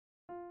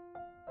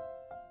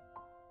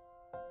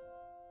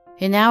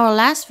In our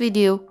last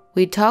video,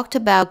 we talked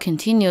about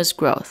continuous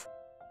growth.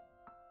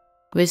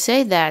 We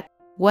say that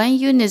one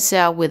unit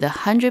cell with a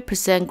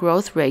 100%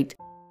 growth rate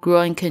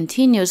growing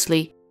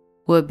continuously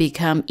will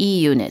become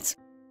E units.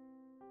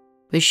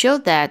 We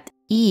showed that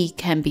E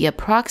can be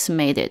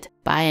approximated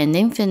by an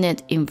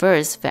infinite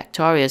inverse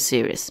factorial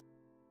series.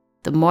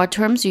 The more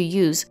terms you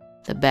use,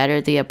 the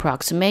better the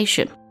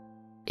approximation.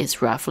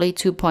 It's roughly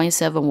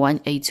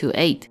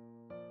 2.71828.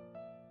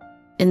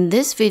 In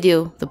this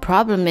video, the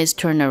problem is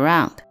turned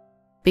around,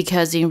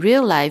 because in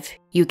real life,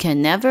 you can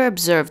never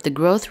observe the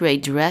growth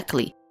rate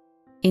directly.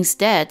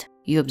 Instead,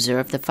 you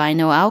observe the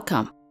final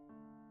outcome.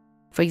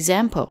 For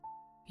example,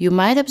 you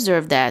might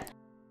observe that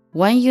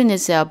one unit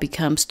cell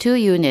becomes 2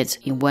 units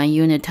in 1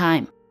 unit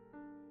time,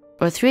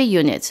 or 3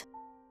 units.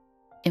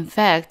 In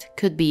fact,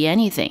 could be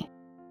anything.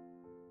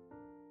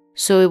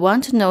 So we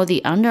want to know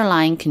the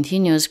underlying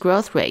continuous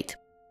growth rate.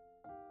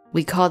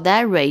 We call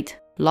that rate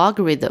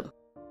logarithm.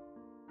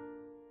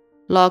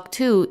 Log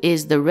 2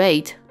 is the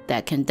rate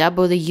that can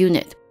double the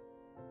unit.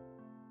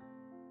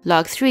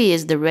 Log 3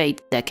 is the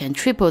rate that can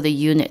triple the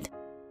unit.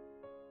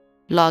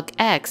 Log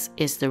x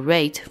is the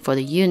rate for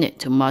the unit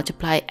to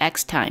multiply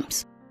x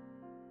times.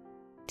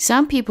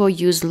 Some people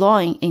use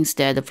log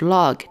instead of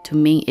log to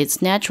mean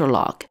its natural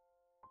log.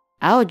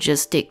 I'll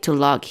just stick to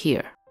log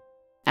here.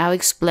 I'll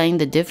explain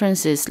the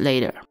differences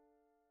later.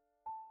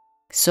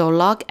 So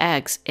log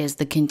x is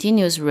the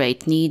continuous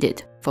rate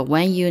needed for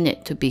one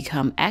unit to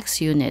become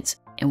x units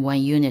in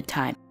 1 unit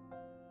time.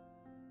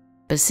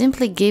 But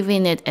simply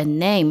giving it a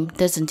name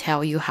doesn't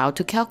tell you how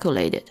to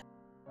calculate it.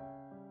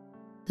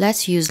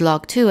 Let's use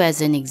log 2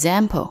 as an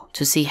example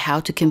to see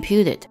how to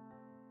compute it.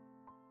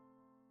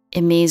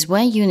 It means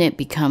 1 unit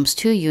becomes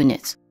 2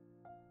 units,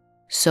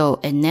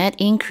 so a net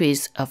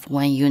increase of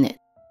 1 unit.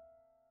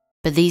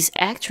 But this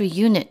extra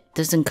unit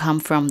doesn't come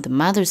from the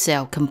mother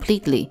cell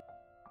completely,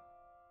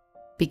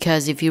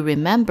 because if you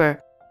remember,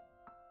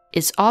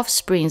 its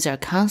offsprings are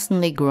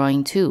constantly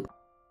growing too.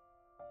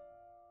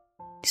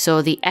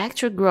 So the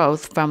extra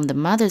growth from the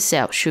mother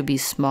cell should be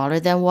smaller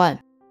than 1.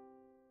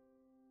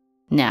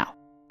 Now,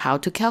 how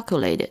to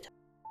calculate it?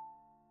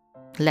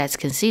 Let's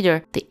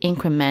consider the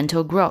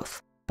incremental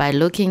growth by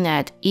looking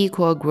at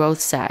equal growth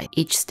size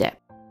each step.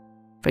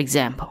 For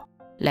example,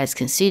 let's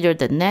consider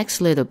the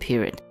next little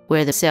period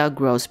where the cell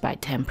grows by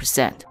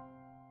 10%.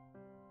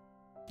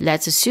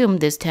 Let's assume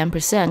this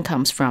 10%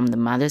 comes from the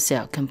mother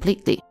cell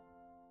completely.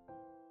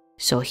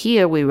 So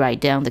here we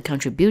write down the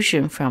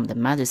contribution from the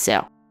mother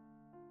cell.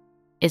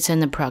 It's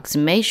an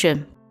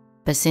approximation,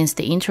 but since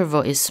the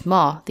interval is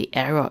small, the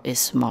error is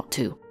small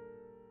too.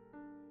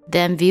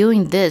 Then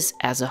viewing this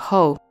as a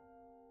whole,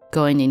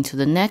 going into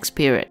the next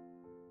period,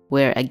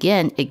 where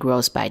again it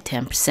grows by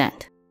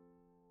 10%.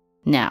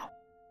 Now,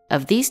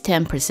 of this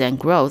 10%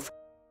 growth,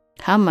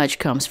 how much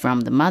comes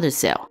from the mother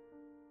cell?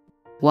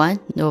 1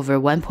 over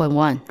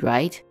 1.1,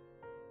 right?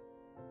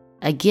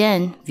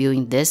 Again,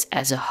 viewing this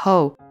as a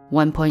whole,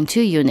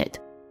 1.2 unit.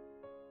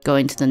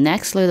 Going to the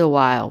next little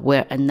while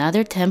where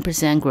another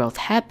 10% growth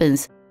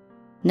happens,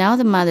 now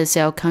the mother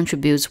cell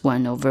contributes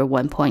 1 over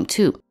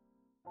 1.2.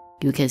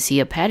 You can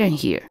see a pattern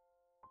here.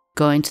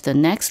 Going to the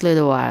next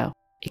little while,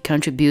 it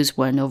contributes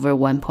 1 over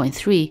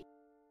 1.3,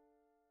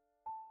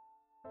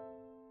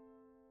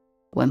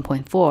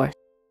 1.4,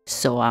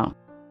 so on,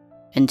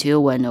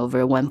 until 1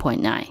 over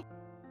 1.9,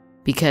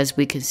 because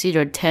we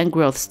considered 10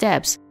 growth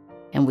steps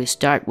and we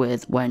start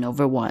with 1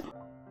 over 1.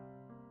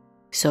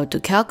 So to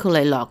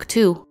calculate log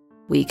 2,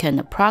 we can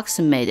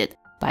approximate it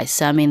by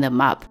summing them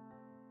up.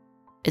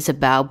 It's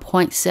about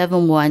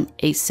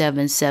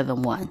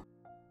 0.718771.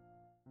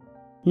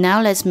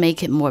 Now let's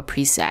make it more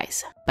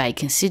precise by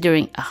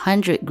considering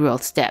 100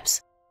 growth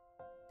steps.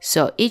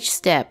 So each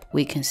step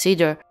we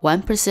consider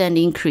 1%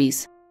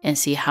 increase and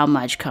see how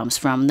much comes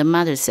from the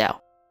mother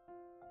cell.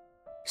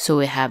 So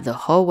we have the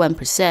whole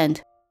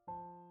 1%.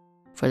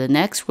 For the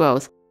next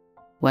growth,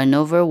 1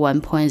 over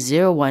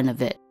 1.01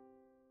 of it,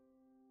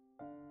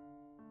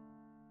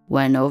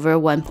 1 over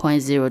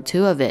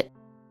 1.02 of it,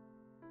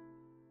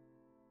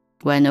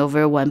 1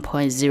 over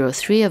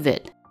 1.03 of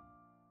it,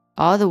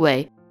 all the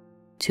way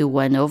to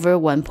 1 over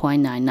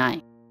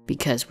 1.99,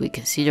 because we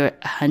consider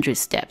 100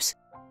 steps.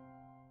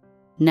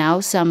 Now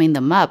summing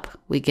them up,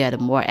 we get a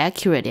more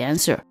accurate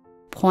answer,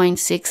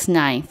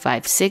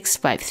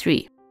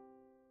 0.695653.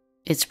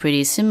 It's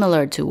pretty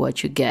similar to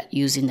what you get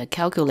using the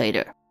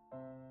calculator.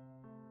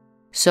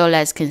 So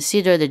let's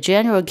consider the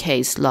general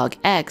case log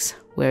x,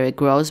 where it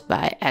grows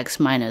by x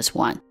minus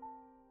 1.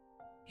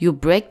 You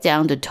break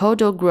down the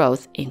total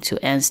growth into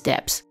n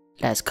steps.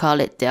 Let's call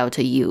it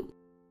delta u.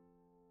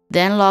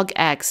 Then log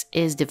x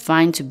is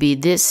defined to be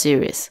this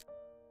series,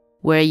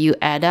 where you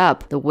add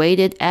up the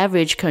weighted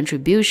average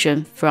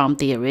contribution from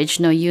the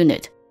original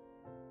unit.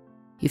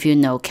 If you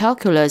know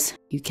calculus,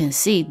 you can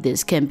see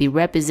this can be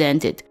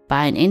represented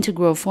by an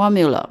integral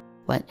formula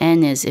when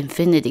n is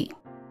infinity.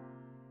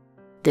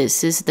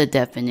 This is the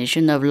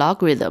definition of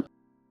logarithm,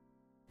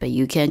 but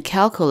you can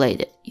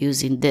calculate it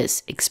using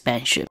this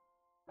expansion.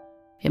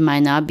 It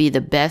might not be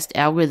the best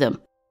algorithm,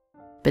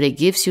 but it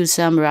gives you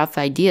some rough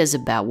ideas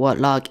about what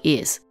log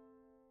is.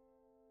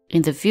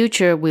 In the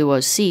future, we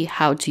will see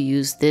how to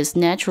use this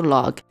natural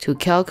log to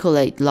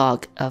calculate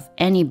log of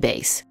any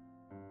base.